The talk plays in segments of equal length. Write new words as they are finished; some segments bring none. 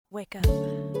Wake up.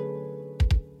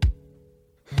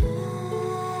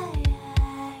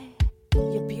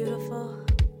 You're beautiful.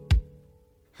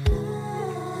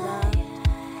 Loved.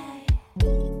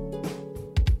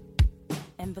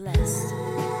 And blessed.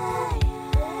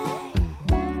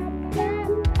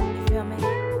 You feel me?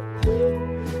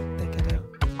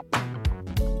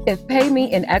 If Pay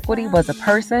Me in Equity was a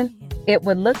person, it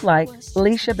would look like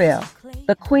Leisha Bell.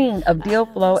 The queen of deal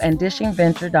flow and dishing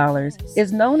venture dollars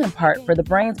is known in part for the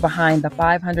brains behind the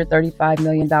 $535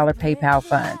 million PayPal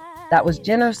fund that was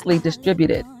generously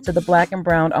distributed to the Black and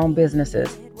Brown-owned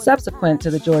businesses subsequent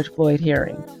to the George Floyd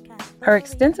hearings. Her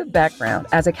extensive background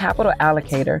as a capital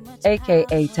allocator,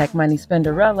 aka Tech Money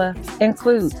Spenderella,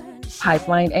 includes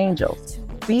Pipeline Angels,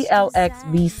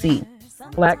 BLXVC,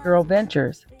 Black Girl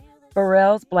Ventures,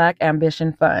 Burrell's Black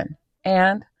Ambition Fund,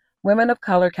 and Women of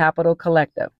Color Capital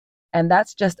Collective. And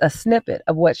that's just a snippet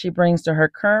of what she brings to her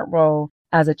current role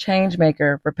as a change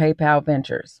maker for PayPal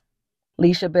Ventures.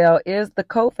 Leisha Bell is the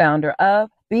co-founder of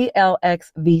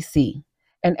BLXVC,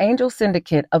 an angel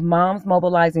syndicate of moms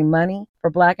mobilizing money for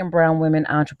Black and Brown women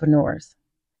entrepreneurs.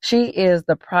 She is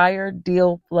the prior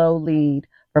deal flow lead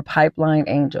for Pipeline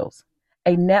Angels,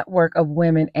 a network of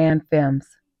women and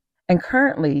femmes. And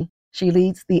currently, she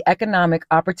leads the Economic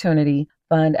Opportunity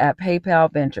Fund at PayPal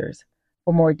Ventures.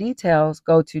 For more details,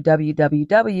 go to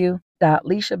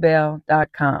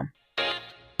www.leishabell.com.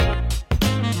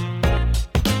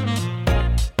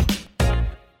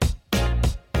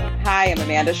 Hi, I'm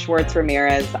Amanda Schwartz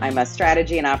Ramirez. I'm a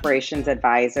strategy and operations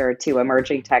advisor to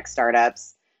emerging tech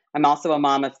startups. I'm also a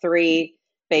mom of three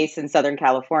based in Southern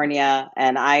California,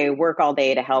 and I work all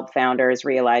day to help founders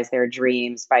realize their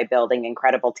dreams by building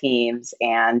incredible teams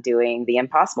and doing the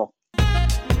impossible.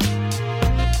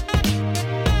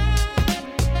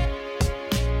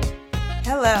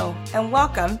 Hello, and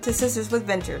welcome to Sisters with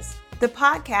Ventures, the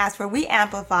podcast where we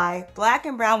amplify Black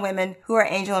and Brown women who are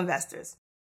angel investors.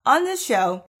 On this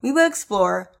show, we will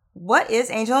explore what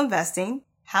is angel investing,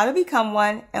 how to become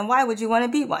one, and why would you want to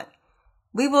be one.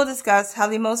 We will discuss how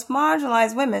the most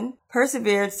marginalized women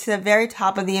persevered to the very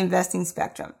top of the investing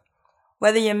spectrum.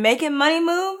 Whether you're making money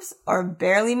moves or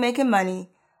barely making money,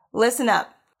 listen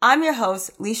up. I'm your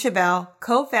host, Leisha Bell,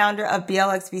 co-founder of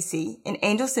BLXVC, an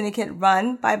angel syndicate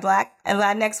run by Black and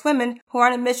Latinx women who are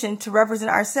on a mission to represent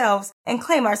ourselves and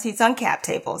claim our seats on cap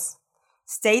tables.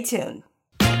 Stay tuned.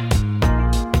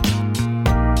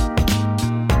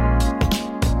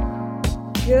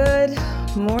 Good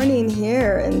morning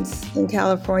here in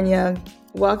California.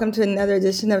 Welcome to another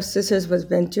edition of Sisters with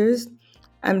Ventures.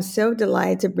 I'm so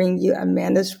delighted to bring you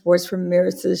Amanda Schwartz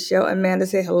Ramirez to the show. Amanda,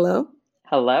 say hello.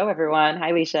 Hello, everyone.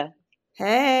 Hi, Leisha.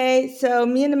 Hey, so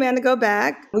me and Amanda go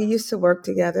back. We used to work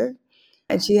together,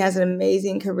 and she has an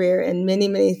amazing career in many,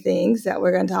 many things that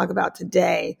we're going to talk about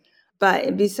today.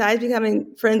 But besides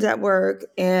becoming friends at work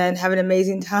and having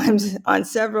amazing times on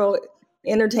several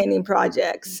entertaining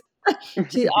projects,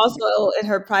 she also, in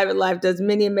her private life, does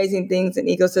many amazing things in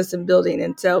ecosystem building.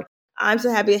 And so I'm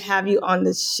so happy to have you on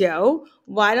the show.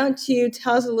 Why don't you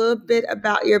tell us a little bit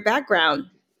about your background?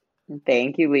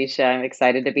 Thank you, Leisha. I'm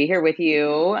excited to be here with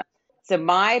you. So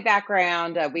my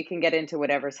background, we can get into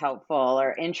whatever's helpful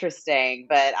or interesting,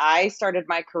 but I started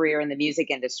my career in the music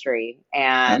industry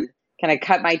and kind of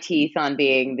cut my teeth on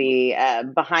being the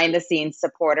behind the scenes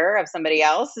supporter of somebody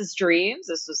else's dreams.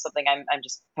 This was something I'm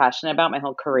just passionate about. My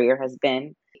whole career has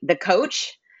been the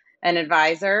coach and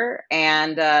advisor.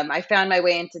 And I found my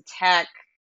way into tech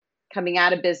coming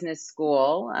out of business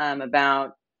school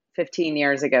about 15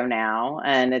 years ago now.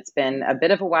 And it's been a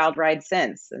bit of a wild ride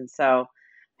since. And so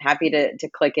happy to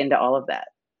click into all of that.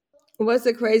 What's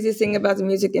the craziest thing about the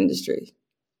music industry?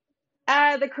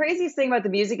 The craziest thing about the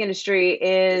music industry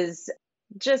is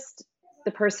just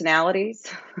the personalities.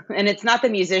 And it's not the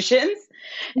musicians.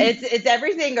 It's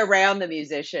everything around the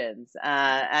musicians.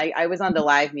 I was on the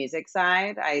live music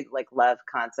side. I love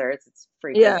concerts. It's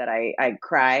frequent that I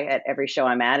cry at every show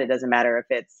I'm at. It doesn't matter if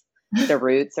it's the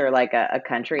Roots or like a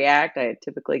country act. I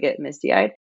typically get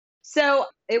misty-eyed. So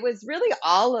it was really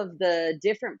all of the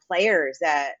different players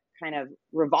that kind of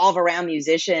revolve around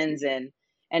musicians and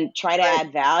try to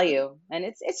add value. And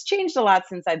it's changed a lot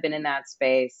since I've been in that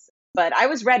space. But I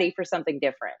was ready for something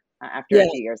different after a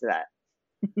few years of that.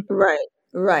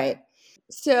 Right.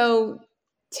 So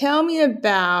tell me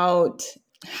about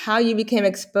how you became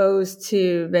exposed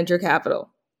to venture capital.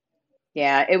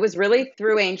 Yeah, it was really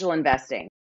through angel investing.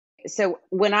 So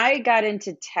when I got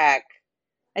into tech,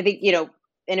 I think,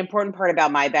 an important part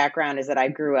about my background is that I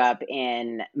grew up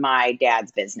in my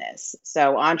dad's business.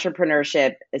 So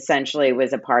entrepreneurship essentially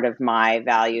was a part of my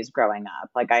values growing up.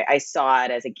 Like I saw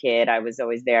it as a kid. I was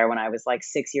always there when I was like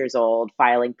 6 years old,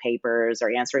 filing papers or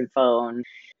answering phone.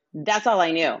 That's all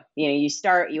I knew.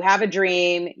 You have a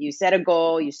dream, you set a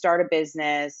goal, you start a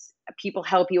business, people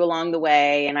help you along the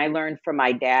way. And I learned from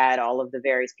my dad all of the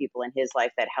various people in his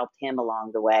life that helped him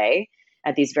along the way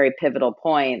at these very pivotal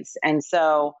points. And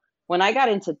so when I got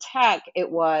into tech, I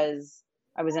was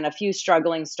in a few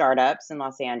struggling startups in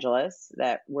Los Angeles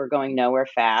that were going nowhere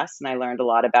fast. And I learned a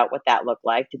lot about what that looked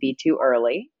like to be too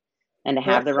early and to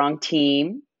have the wrong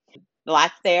team.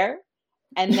 Lots there.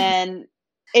 And then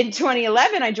in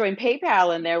 2011, I joined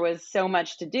PayPal, and there was so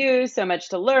much to do, so much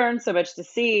to learn, so much to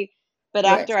see. But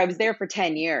after I was there for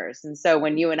 10 years. And so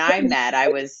when you and I met,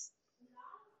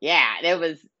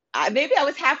 maybe I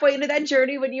was halfway into that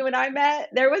journey when you and I met.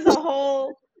 There was a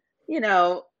whole,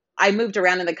 I moved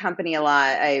around in the company a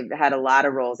lot. I had a lot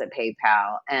of roles at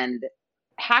PayPal. And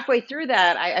halfway through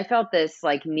that, I felt this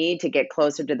like need to get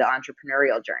closer to the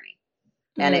entrepreneurial journey.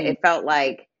 And it felt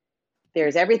like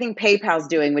there's everything PayPal's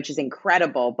doing, which is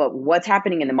incredible, but what's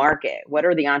happening in the market? What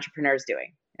are the entrepreneurs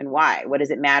doing and why? What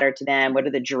does it matter to them? What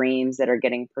are the dreams that are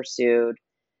getting pursued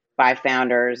by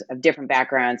founders of different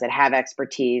backgrounds that have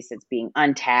expertise that's being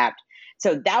untapped?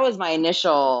 So that was my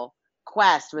initial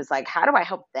quest, was like, how do I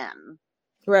help them?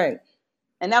 Right.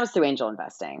 And that was through angel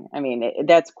investing. I mean, it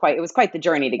was quite the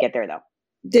journey to get there, though.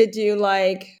 Did you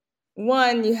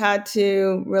one, you had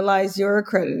to realize you're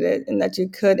accredited and that you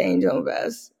could angel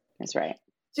invest. That's right.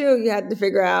 Two, you had to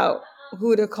figure out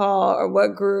who to call or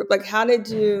what group. How did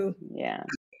you? Yeah.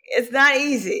 It's not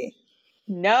easy.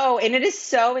 No, and it is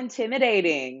so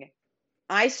intimidating.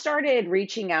 I started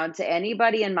reaching out to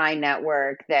anybody in my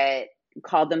network that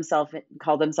called themselves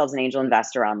an angel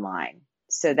investor online.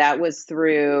 So that was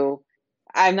through,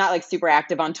 I'm not super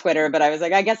active on Twitter, but I was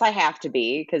like, I guess I have to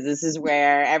be, because this is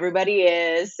where everybody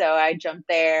is. So I jumped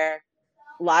there.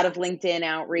 A lot of LinkedIn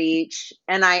outreach.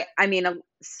 And I mean,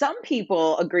 some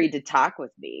people agreed to talk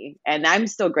with me, and I'm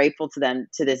still grateful to them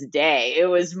to this day. It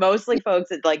was mostly folks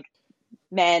that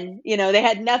men, they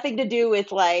had nothing to do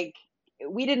with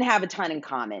we didn't have a ton in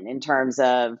common in terms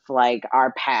of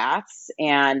our paths,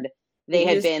 and they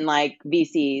had been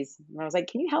VCs. And I was like,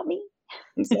 can you help me?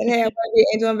 You said, hey, I want to be an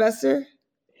angel investor.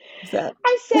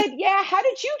 I said, yeah, how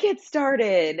did you get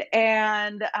started?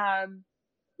 And,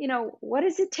 what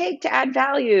does it take to add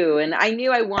value? And I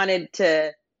knew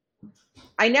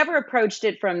I never approached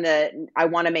it from the I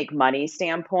want to make money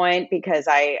standpoint, because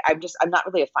I'm not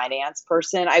really a finance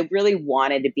person. I really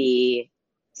wanted to be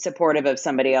supportive of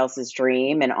somebody else's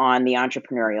dream and on the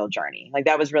entrepreneurial journey.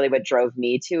 That was really what drove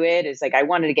me to it. Is I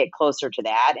wanted to get closer to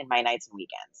that in my nights and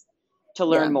weekends to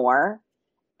learn more.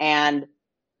 And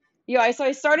so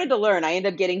I started to learn. I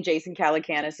ended up getting Jason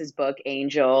Calacanis's book,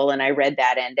 Angel, and I read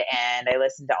that end to end. I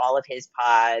listened to all of his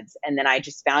pods, and then I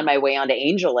just found my way onto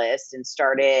AngelList and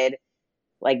started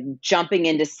jumping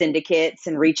into syndicates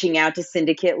and reaching out to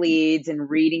syndicate leads and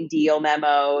reading deal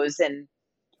memos. And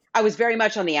I was very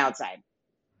much on the outside.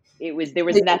 There was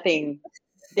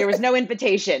no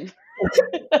invitation.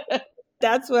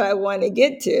 That's what I want to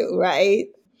get to, right?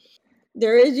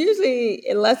 There is usually,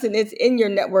 unless it's in your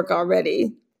network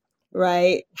already,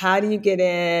 right? How do you get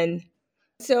in?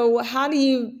 So how do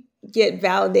you get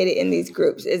validated in these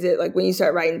groups? Is it when you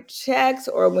start writing checks,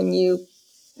 or when you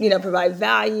provide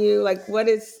value? What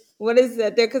is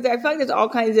that there? Because I feel there's all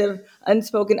kinds of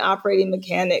unspoken operating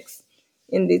mechanics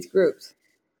in these groups.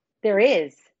 There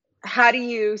is. How do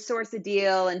you source a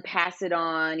deal and pass it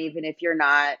on, even if you're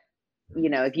not,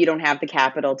 if you don't have the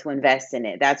capital to invest in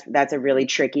it? That's a really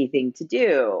tricky thing to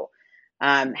do.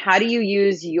 How do you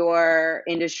use your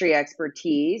industry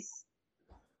expertise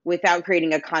without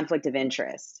creating a conflict of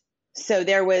interest? So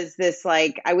there was this,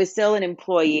 I was still an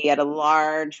employee at a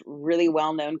large, really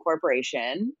well-known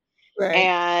corporation. Right.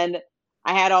 And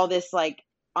I had all this,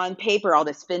 on paper, all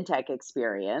this fintech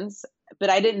experience, but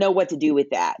I didn't know what to do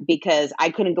with that, because I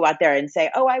couldn't go out there and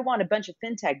say, oh, I want a bunch of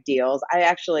fintech deals.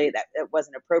 That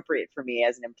wasn't appropriate for me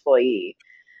as an employee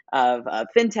of a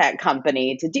fintech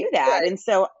company to do that. Right. And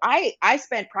so I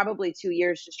spent probably 2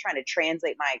 years just trying to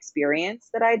translate my experience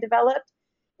that I developed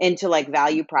into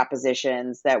value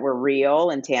propositions that were real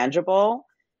and tangible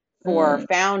for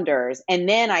founders. And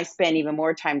then I spent even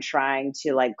more time trying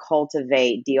to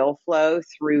cultivate deal flow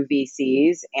through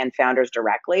VCs and founders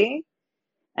directly.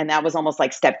 And that was almost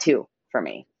step 2 for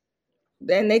me.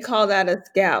 And they call that a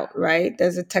scout, right?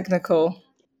 There's a technical.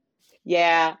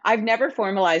 Yeah, I've never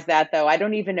formalized that, though. I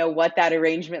don't even know what that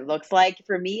arrangement looks like.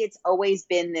 For me, it's always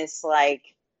been this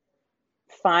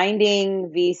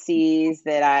finding VCs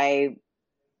that I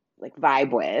like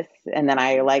vibe with, and then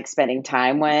I like spending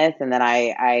time with, and then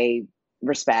I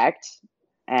respect,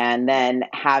 and then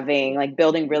having like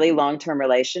building really long-term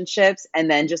relationships, and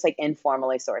then just like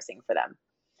informally sourcing for them.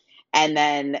 And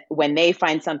then when they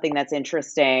find something that's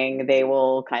interesting, they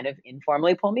will kind of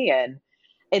informally pull me in.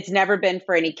 It's never been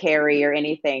for any carry or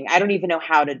anything. I don't even know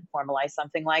how to formalize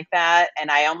something like that.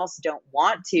 And I almost don't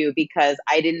want to, because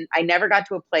I never got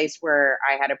to a place where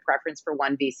I had a preference for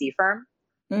one VC firm.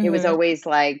 It was always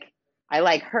like, I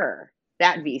like her,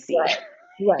 that VC.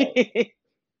 Right.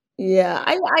 Yeah.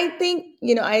 I think,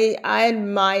 I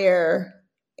admire,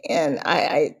 and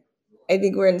I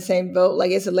think we're in the same boat.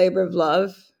 Like, it's a labor of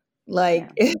love. Like,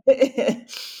 and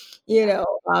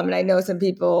I know some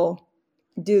people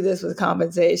do this with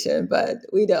compensation, but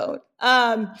we don't.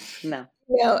 No.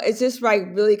 It's just like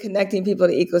really connecting people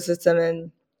to the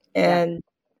ecosystem and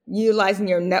utilizing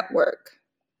your network,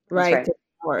 right? That's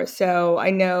right. So I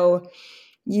know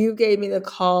you gave me the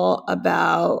call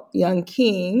about Young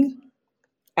King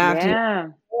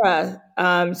after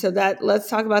Cora. So let's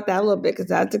talk about that a little bit, because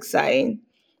that's exciting.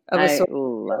 I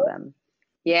love them.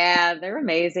 Yeah, they're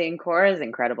amazing. Cora is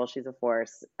incredible. She's a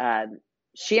force.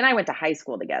 She and I went to high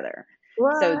school together.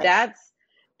 What? So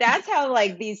that's how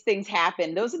like these things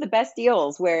happen. Those are the best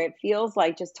deals, where it feels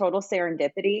like just total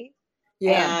serendipity.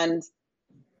 Yeah. And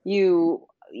you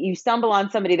stumble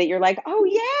on somebody that you're like, oh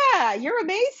yeah, you're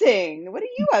amazing. What are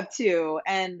you up to?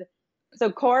 And so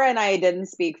Cora and I didn't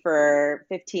speak for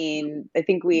 15.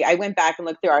 I went back and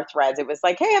looked through our threads. It was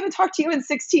like, hey, I haven't talked to you in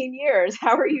 16 years.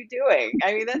 How are you doing?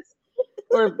 I mean,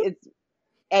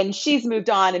 and she's moved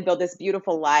on and built this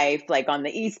beautiful life, like on the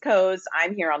East Coast.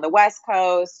 I'm here on the West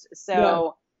Coast.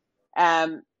 So,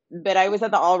 but I was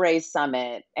at the All Raise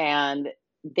Summit, and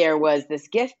there was this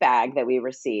gift bag that we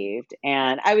received,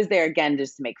 and I was there again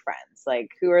just to make friends. Like,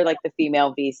 who are like the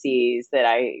female VCs that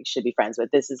I should be friends with?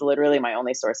 This is literally my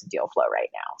only source of deal flow right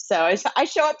now. So I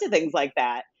show up to things like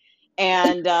that,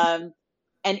 and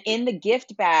in the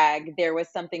gift bag there was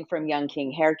something from Young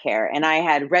King Hair Care, and I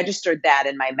had registered that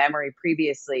in my memory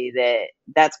previously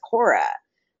that's Cora.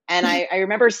 And I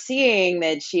remember seeing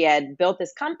that she had built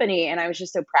this company, and I was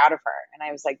just so proud of her. And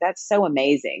I was like, that's so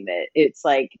amazing that it's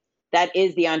like, that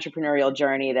is the entrepreneurial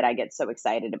journey that I get so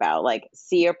excited about. Like,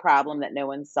 see a problem that no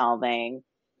one's solving,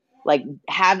 like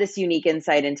have this unique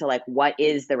insight into like, what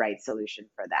is the right solution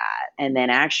for that? And then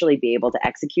actually be able to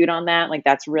execute on that. Like,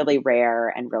 that's really rare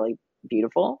and really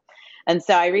beautiful. And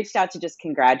so I reached out to just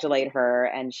congratulate her,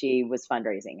 and she was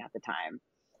fundraising at the time.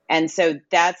 And so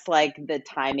that's like the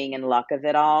timing and luck of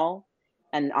it all.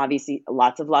 And obviously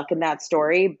lots of luck in that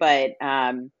story. But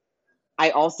I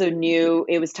also knew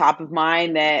it was top of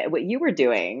mind that what you were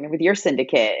doing with your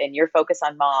syndicate and your focus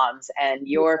on moms and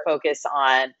your focus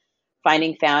on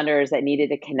finding founders that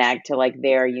needed to connect to like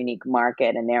their unique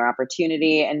market and their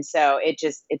opportunity. And so it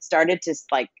started to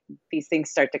like, these things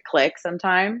start to click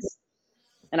sometimes.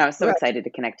 And I was so excited to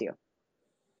connect you.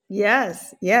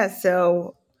 Yes.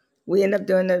 So we end up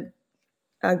doing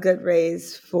a good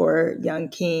raise for Young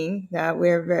King that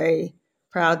we're very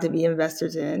proud to be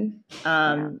investors in.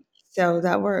 So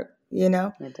that worked,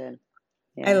 It did.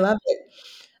 Yeah. I love it.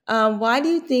 Why do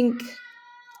you think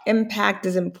impact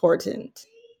is important?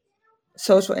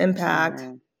 Social impact,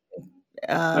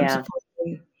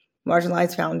 supporting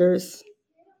marginalized founders.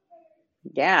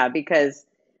 Yeah, because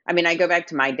I mean, I go back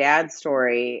to my dad's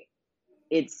story.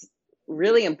 It's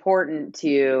really important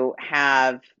to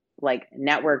have like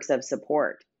networks of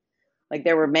support. Like,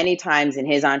 there were many times in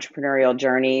his entrepreneurial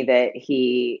journey that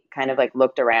he kind of like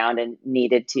looked around and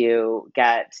needed to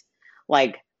get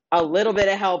like a little bit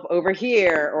of help over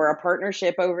here or a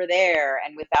partnership over there.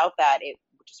 And without that, it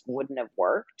just wouldn't have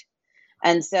worked.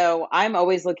 And so I'm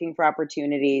always looking for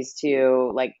opportunities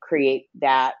to like create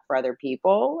that for other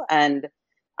people. And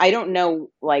I don't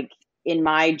know, like in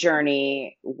my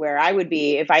journey, where I would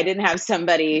be if I didn't have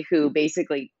somebody who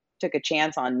basically took a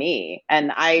chance on me.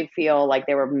 And I feel like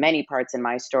there were many parts in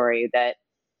my story that,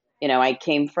 I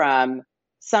came from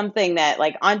something that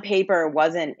like on paper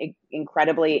wasn't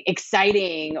incredibly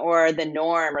exciting or the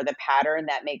norm or the pattern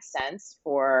that makes sense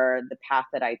for the path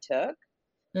that I took.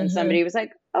 And somebody was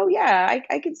like, oh yeah,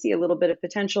 I could see a little bit of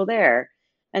potential there.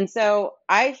 And so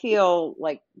I feel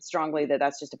like strongly that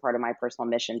that's just a part of my personal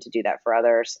mission to do that for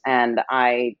others. And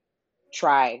I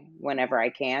try whenever I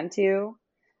can to.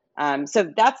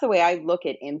 So that's the way I look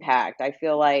at impact. I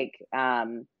feel like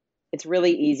it's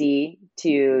really easy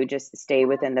to just stay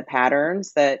within the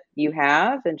patterns that you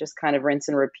have and just kind of rinse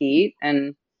and repeat.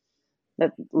 And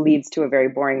that leads to a very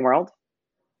boring world.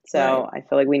 So I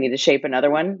feel like we need to shape another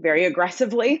one very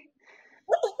aggressively.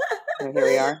 So here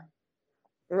we are.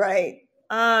 Right.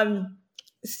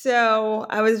 So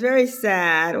I was very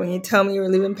sad when you told me you were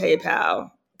leaving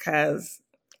PayPal because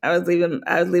I was leaving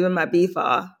my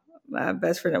BFA, my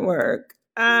best friend at work.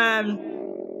 And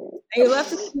you left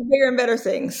to do bigger and better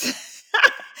things.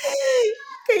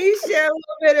 Can you share a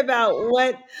little bit about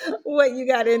what you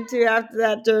got into after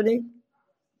that journey?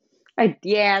 I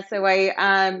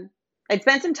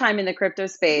spent some time in the crypto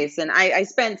space, and I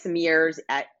spent some years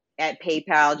at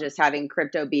PayPal just having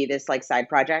crypto be this like side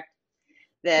project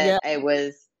that Yeah. it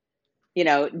was,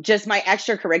 just my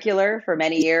extracurricular for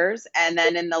many years. And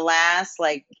then in the last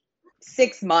like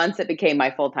 6 months, it became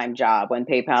my full-time job when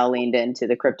PayPal leaned into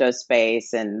the crypto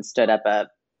space and stood up a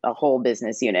whole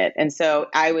business unit. And so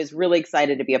I was really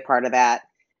excited to be a part of that.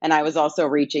 And I was also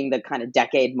reaching the kind of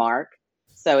decade mark.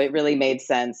 So it really made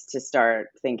sense to start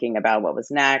thinking about what was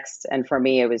next. And for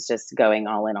me, it was just going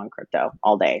all in on crypto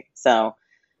all day. So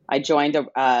I joined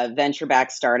a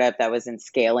venture-backed startup that was in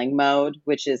scaling mode,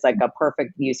 which is like a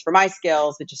perfect use for my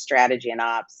skills, which is strategy and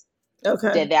ops.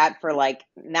 Okay. Did that for like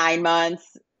 9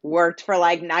 months, worked for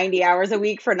like 90 hours a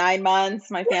week for 9 months.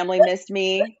 My family missed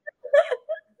me.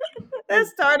 That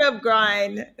startup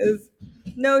grind is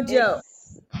no joke.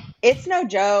 It's no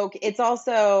joke. It's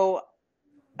also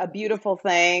a beautiful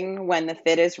thing when the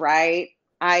fit is right.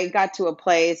 I got to a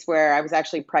place where I was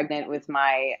actually pregnant with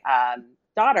my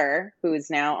daughter, who is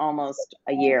now almost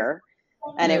a year,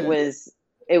 and it was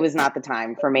not the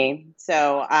time for me.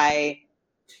 So I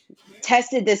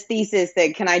tested this thesis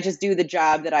that can I just do the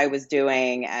job that I was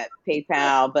doing at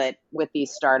PayPal, but with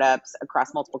these startups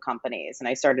across multiple companies. And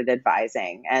I started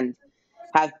advising and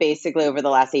have basically over the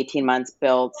last 18 months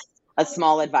built a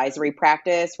small advisory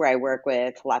practice where I work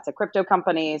with lots of crypto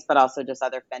companies, but also just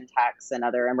other fintechs and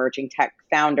other emerging tech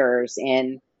founders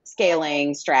in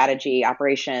scaling, strategy,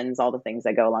 operations, all the things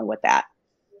that go along with that.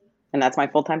 And that's my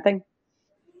full-time thing.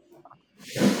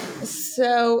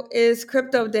 So is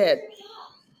crypto dead?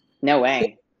 No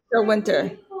way. Or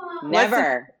winter?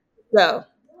 Never. So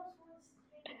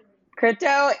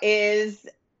Crypto is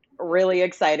really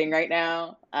exciting right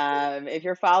now. If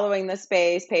you're following the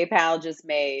space, PayPal just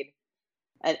made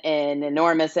an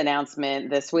enormous announcement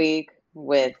this week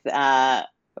with their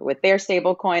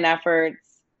stablecoin efforts.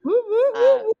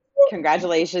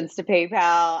 Congratulations to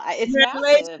PayPal. It's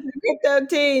massive. Crypto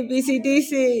team,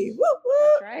 BCDC. Woo,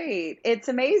 woo. That's right. It's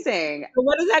amazing. So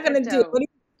what is that going to do?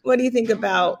 What do you think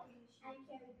about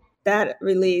that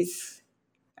release?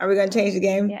 Are we going to change the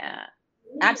game? Yeah,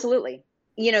 absolutely.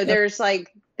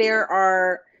 There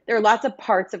are lots of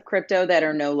parts of crypto that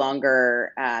are no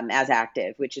longer as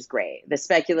active, which is great. The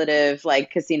speculative,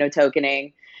 like casino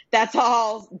tokening, that's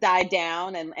all died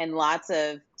down, and lots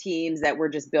of teams that were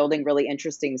just building really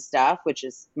interesting stuff, which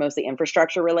is mostly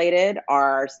infrastructure related,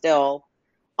 are still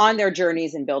on their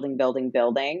journeys and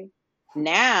building.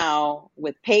 Now,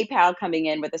 with PayPal coming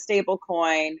in with a stable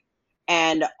coin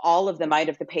and all of the might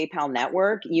of the PayPal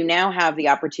network, you now have the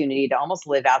opportunity to almost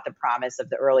live out the promise of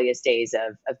the earliest days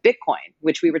of Bitcoin,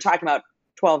 which we were talking about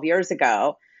 12 years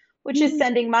ago, which is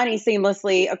sending money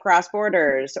seamlessly across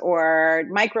borders, or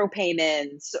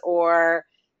micropayments, or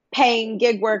paying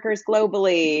gig workers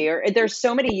globally. Or there's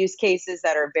so many use cases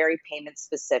that are very payment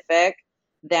specific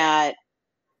that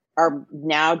are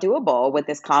now doable with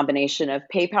this combination of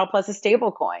PayPal plus a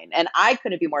stable coin. And I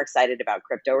couldn't be more excited about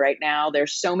crypto right now.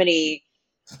 There's so many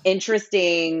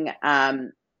interesting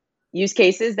use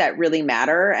cases that really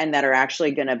matter and that are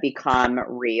actually going to become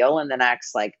real in the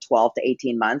next like 12 to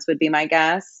 18 months would be my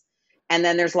guess. And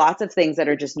then there's lots of things that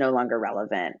are just no longer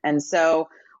relevant. And so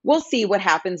we'll see what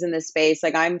happens in this space.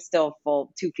 Like, I'm still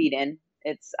full 2 feet in.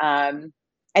 It's I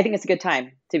think it's a good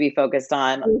time to be focused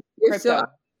on You're crypto. so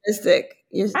optimistic.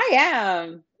 I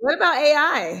am. What about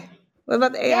AI? What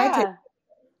about the AI?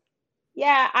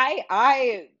 Yeah,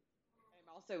 I'm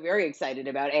also very excited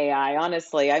about AI.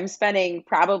 Honestly, I'm spending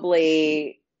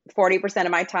probably 40%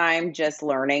 of my time just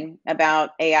learning about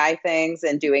AI things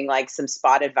and doing like some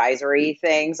spot advisory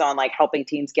things on like helping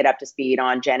teams get up to speed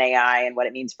on Gen AI and what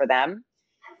it means for them.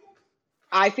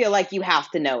 I feel like you have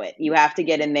to know it. You have to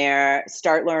get in there,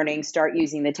 start learning, start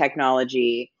using the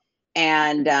technology,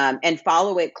 and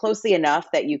follow it closely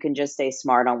enough that you can just stay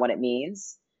smart on what it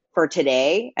means for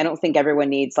today. I don't think everyone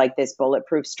needs like this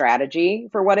bulletproof strategy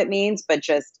for what it means, but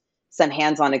just some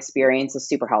hands-on experience is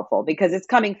super helpful because it's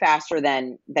coming faster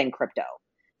than crypto.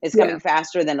 It's coming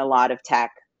faster than a lot of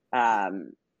tech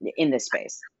in this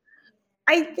space.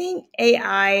 I think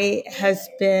AI has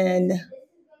been,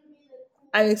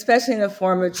 especially in the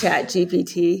form of Chat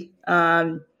GPT,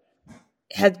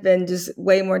 has been just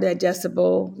way more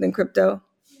digestible than crypto.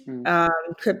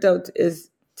 Crypto is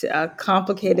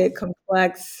complicated,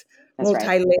 complex, That's right.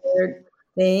 multi-layered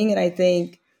thing. And I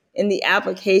think in the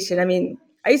application, I mean,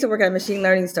 I used to work at a machine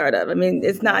learning startup. I mean,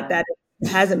 it's not that it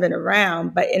hasn't been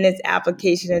around, but in its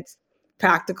application, it's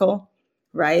practical,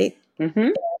 right? Mm-hmm.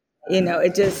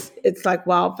 It's like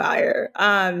wildfire. So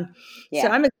I'm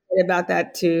excited about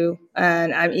that too.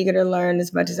 And I'm eager to learn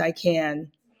as much as I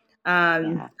can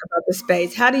about the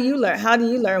space. How do you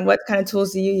learn? What kind of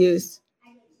tools do you use?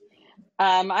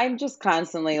 I'm just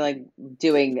constantly like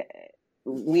doing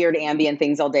weird ambient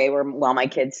things all day while my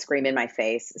kids scream in my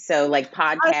face. So like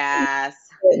podcasts.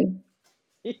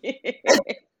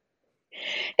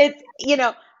 It's,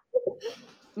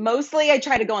 mostly I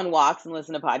try to go on walks and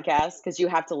listen to podcasts because you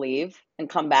have to leave and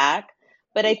come back.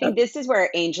 But I think this is where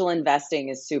angel investing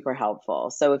is super helpful.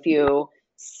 So if you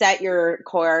set your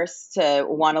course to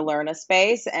want to learn a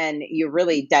space and you're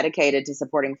really dedicated to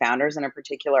supporting founders in a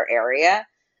particular area,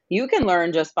 you can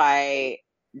learn just by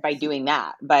doing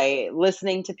that, by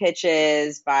listening to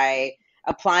pitches, by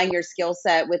applying your skill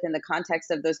set within the context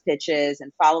of those pitches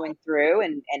and following through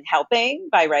and helping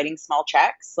by writing small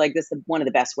checks. Like this is one of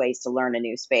the best ways to learn a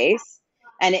new space.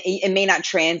 And it may not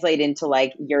translate into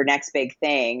like your next big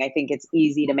thing. I think it's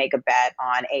easy to make a bet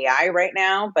on AI right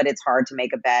now, but it's hard to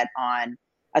make a bet on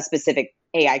a specific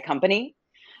AI company.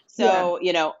 So,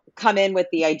 come in with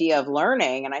the idea of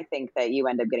learning. And I think that you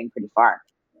end up getting pretty far.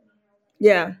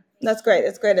 Yeah, that's great.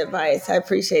 That's great advice. I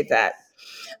appreciate that.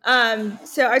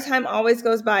 So our time always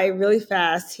goes by really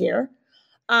fast here.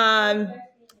 So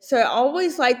I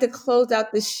always like to close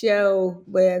out the show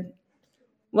with,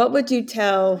 what would you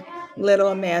tell little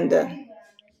Amanda?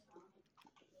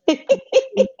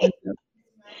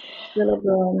 Little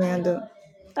girl Amanda.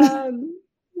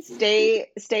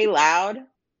 Stay loud.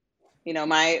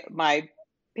 My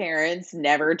parents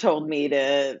never told me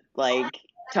to like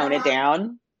tone it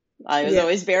down. I was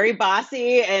always very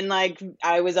bossy and like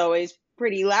I was always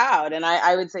pretty loud, and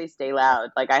I would say stay loud.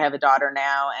 Like I have a daughter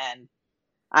now and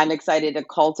I'm excited to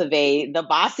cultivate the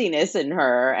bossiness in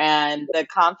her and the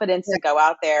confidence to go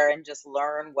out there and just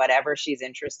learn whatever she's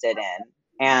interested in.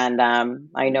 And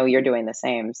I know you're doing the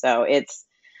same. So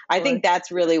I think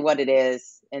that's really what it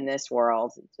is in this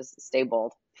world. Just stay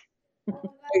bold.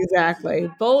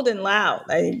 Exactly. Bold and loud.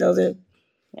 I think those are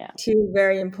two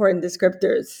very important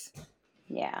descriptors.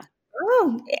 Yeah.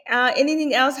 Oh,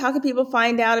 anything else? How can people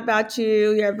find out about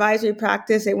you, your advisory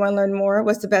practice? They want to learn more.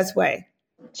 What's the best way?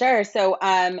 Sure. So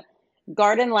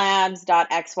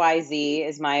gardenlabs.xyz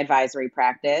is my advisory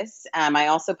practice. I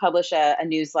also publish a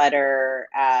newsletter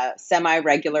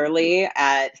semi-regularly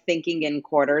at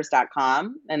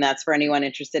thinkinginquarters.com. And that's for anyone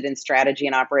interested in strategy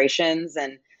and operations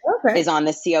and is on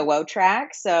the COO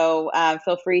track. So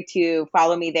feel free to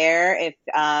follow me there. If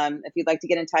you'd like to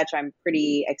get in touch, I'm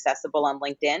pretty accessible on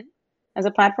LinkedIn as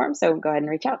a platform. So go ahead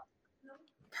and reach out.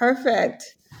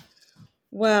 Perfect.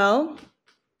 Well,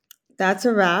 that's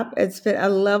a wrap. It's been a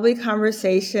lovely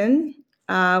conversation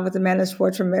with Amanda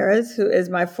Schwartz Ramirez, who is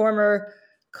my former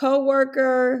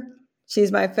coworker.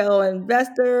 She's my fellow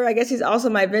investor. I guess she's also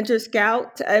my venture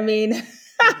scout. I mean,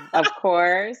 of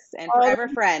course, and forever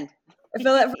friend. I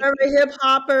feel like forever hip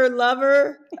hopper,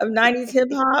 lover of 90s hip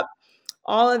hop,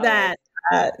 all of that.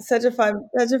 Such a fun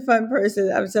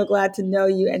person. I'm so glad to know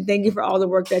you, and thank you for all the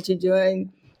work that you're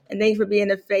doing, and thank you for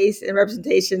being a face and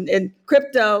representation in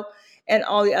crypto and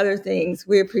all the other things.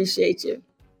 We appreciate you.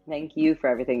 Thank you for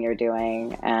everything you're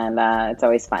doing, and it's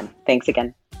always fun. Thanks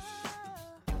again.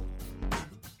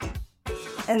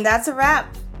 And that's a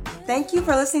wrap. Thank you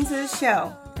for listening to the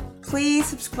show. Please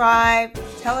subscribe,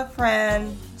 tell a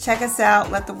friend, check us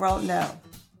out, let the world know.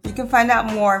 You can find out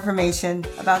more information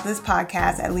about this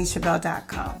podcast at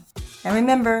LeishaBell.com. And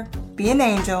remember, be an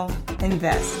angel,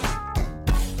 invest.